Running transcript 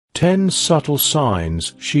10 subtle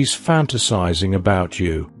signs she's fantasizing about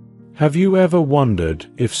you. Have you ever wondered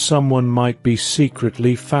if someone might be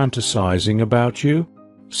secretly fantasizing about you?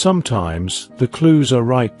 Sometimes the clues are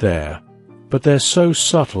right there, but they're so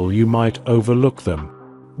subtle you might overlook them.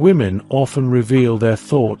 Women often reveal their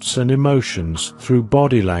thoughts and emotions through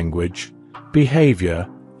body language, behavior,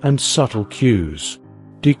 and subtle cues.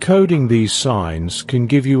 Decoding these signs can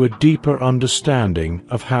give you a deeper understanding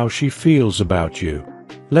of how she feels about you.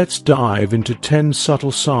 Let's dive into 10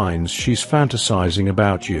 subtle signs she's fantasizing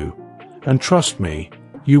about you. And trust me,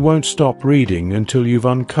 you won't stop reading until you've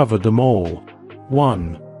uncovered them all.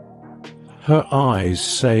 1. Her eyes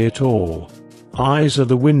say it all. Eyes are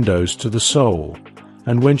the windows to the soul,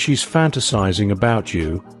 and when she's fantasizing about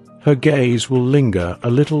you, her gaze will linger a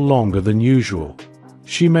little longer than usual.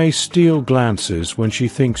 She may steal glances when she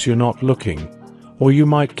thinks you're not looking, or you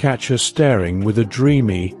might catch her staring with a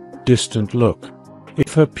dreamy, distant look.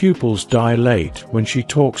 If her pupils dilate when she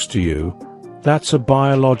talks to you, that's a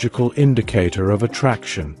biological indicator of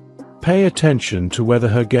attraction. Pay attention to whether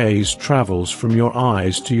her gaze travels from your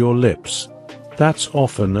eyes to your lips. That's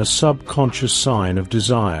often a subconscious sign of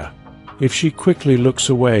desire. If she quickly looks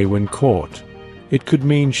away when caught, it could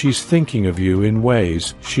mean she's thinking of you in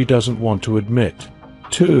ways she doesn't want to admit.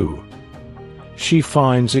 2. She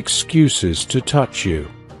finds excuses to touch you.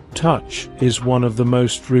 Touch is one of the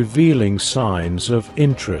most revealing signs of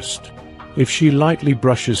interest. If she lightly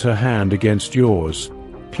brushes her hand against yours,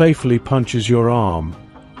 playfully punches your arm,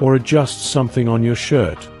 or adjusts something on your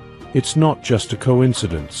shirt, it's not just a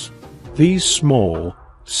coincidence. These small,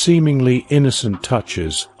 seemingly innocent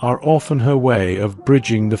touches are often her way of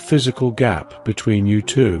bridging the physical gap between you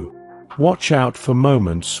two. Watch out for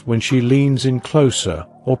moments when she leans in closer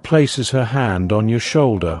or places her hand on your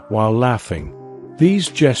shoulder while laughing. These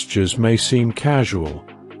gestures may seem casual,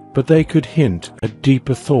 but they could hint at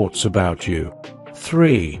deeper thoughts about you.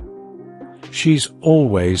 3. She's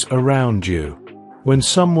always around you. When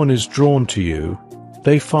someone is drawn to you,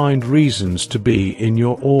 they find reasons to be in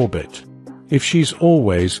your orbit. If she's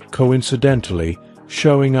always, coincidentally,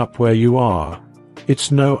 showing up where you are,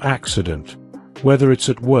 it's no accident. Whether it's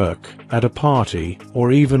at work, at a party,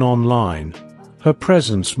 or even online, her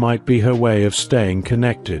presence might be her way of staying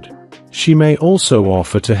connected. She may also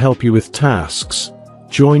offer to help you with tasks,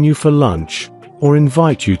 join you for lunch, or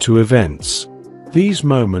invite you to events. These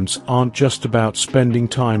moments aren't just about spending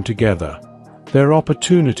time together. They're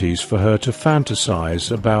opportunities for her to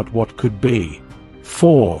fantasize about what could be.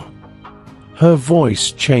 4. Her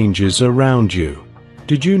voice changes around you.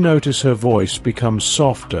 Did you notice her voice becomes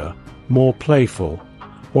softer, more playful,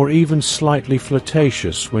 or even slightly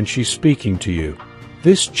flirtatious when she's speaking to you?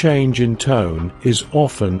 This change in tone is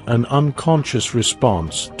often an unconscious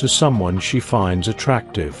response to someone she finds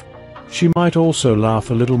attractive. She might also laugh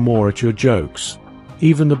a little more at your jokes,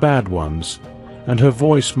 even the bad ones, and her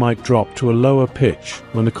voice might drop to a lower pitch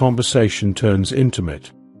when the conversation turns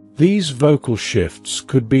intimate. These vocal shifts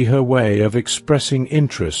could be her way of expressing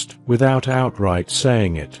interest without outright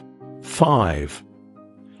saying it. 5.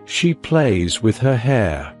 She plays with her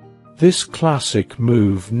hair. This classic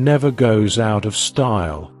move never goes out of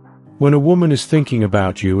style. When a woman is thinking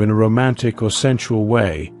about you in a romantic or sensual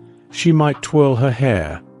way, she might twirl her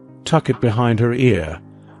hair, tuck it behind her ear,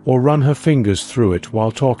 or run her fingers through it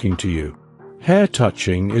while talking to you. Hair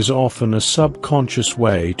touching is often a subconscious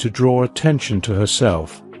way to draw attention to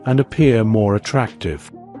herself and appear more attractive.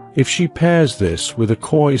 If she pairs this with a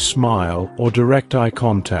coy smile or direct eye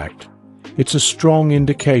contact, it's a strong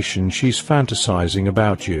indication she's fantasizing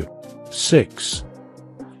about you. 6.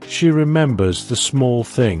 She remembers the small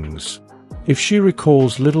things. If she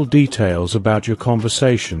recalls little details about your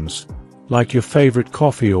conversations, like your favorite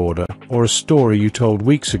coffee order or a story you told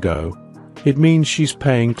weeks ago, it means she's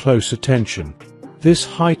paying close attention. This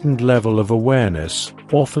heightened level of awareness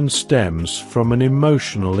often stems from an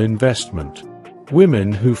emotional investment.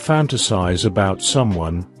 Women who fantasize about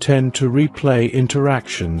someone tend to replay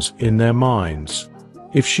interactions in their minds.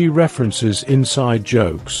 If she references inside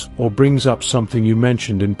jokes or brings up something you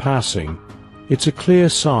mentioned in passing, it's a clear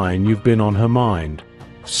sign you've been on her mind.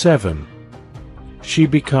 7. She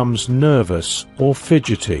becomes nervous or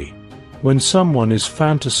fidgety. When someone is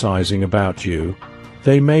fantasizing about you,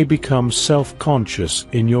 they may become self-conscious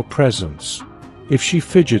in your presence. If she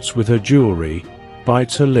fidgets with her jewelry,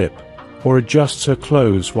 bites her lip, or adjusts her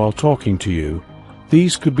clothes while talking to you,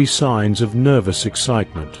 these could be signs of nervous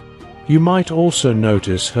excitement. You might also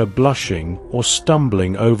notice her blushing or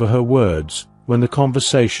stumbling over her words when the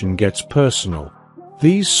conversation gets personal.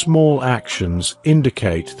 These small actions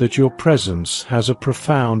indicate that your presence has a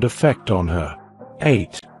profound effect on her.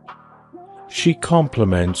 8. She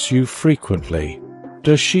compliments you frequently.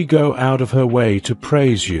 Does she go out of her way to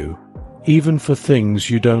praise you, even for things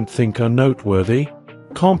you don't think are noteworthy?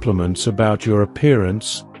 Compliments about your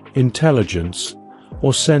appearance, intelligence,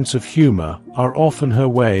 or sense of humor are often her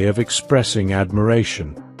way of expressing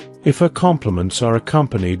admiration. If her compliments are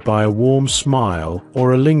accompanied by a warm smile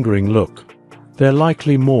or a lingering look, they're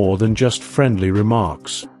likely more than just friendly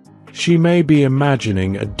remarks. She may be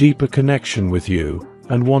imagining a deeper connection with you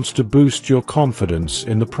and wants to boost your confidence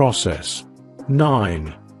in the process.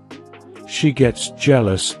 9. She gets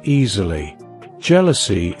jealous easily.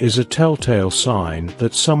 Jealousy is a telltale sign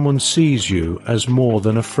that someone sees you as more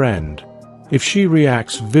than a friend. If she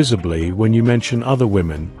reacts visibly when you mention other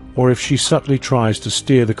women, or if she subtly tries to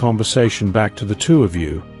steer the conversation back to the two of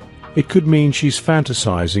you, it could mean she's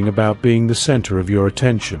fantasizing about being the center of your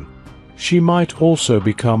attention. She might also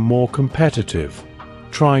become more competitive,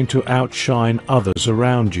 trying to outshine others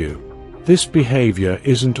around you. This behavior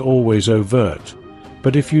isn't always overt,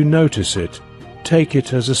 but if you notice it, take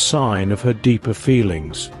it as a sign of her deeper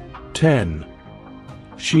feelings. 10.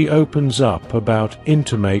 She opens up about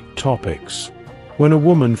intimate topics. When a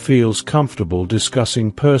woman feels comfortable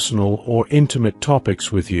discussing personal or intimate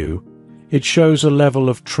topics with you, it shows a level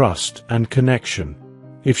of trust and connection.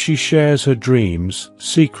 If she shares her dreams,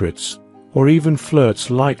 secrets, or even flirts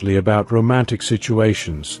lightly about romantic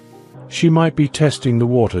situations, she might be testing the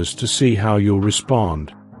waters to see how you'll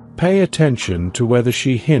respond. Pay attention to whether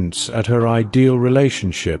she hints at her ideal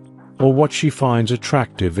relationship or what she finds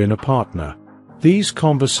attractive in a partner. These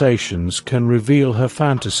conversations can reveal her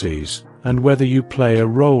fantasies and whether you play a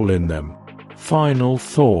role in them. Final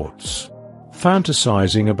thoughts.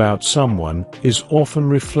 Fantasizing about someone is often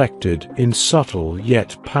reflected in subtle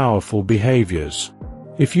yet powerful behaviors.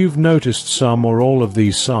 If you've noticed some or all of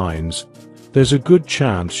these signs, there's a good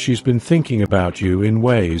chance she's been thinking about you in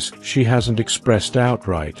ways she hasn't expressed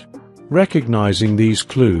outright. Recognizing these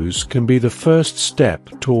clues can be the first step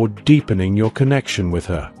toward deepening your connection with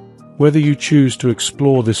her. Whether you choose to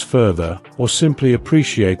explore this further or simply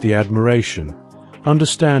appreciate the admiration,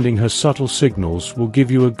 understanding her subtle signals will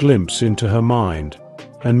give you a glimpse into her mind,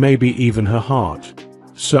 and maybe even her heart.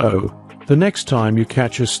 So, the next time you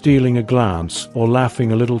catch her stealing a glance or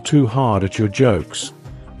laughing a little too hard at your jokes,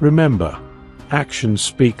 remember, actions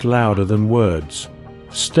speak louder than words.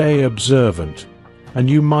 Stay observant, and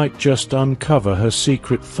you might just uncover her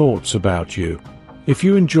secret thoughts about you. If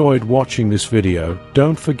you enjoyed watching this video,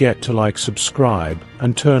 don't forget to like, subscribe,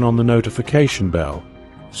 and turn on the notification bell,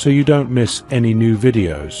 so you don't miss any new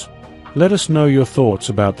videos. Let us know your thoughts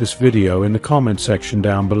about this video in the comment section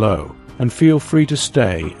down below, and feel free to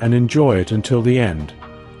stay and enjoy it until the end.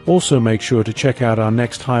 Also make sure to check out our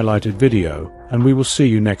next highlighted video, and we will see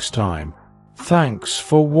you next time. Thanks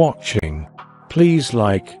for watching. Please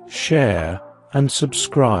like, share, and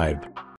subscribe.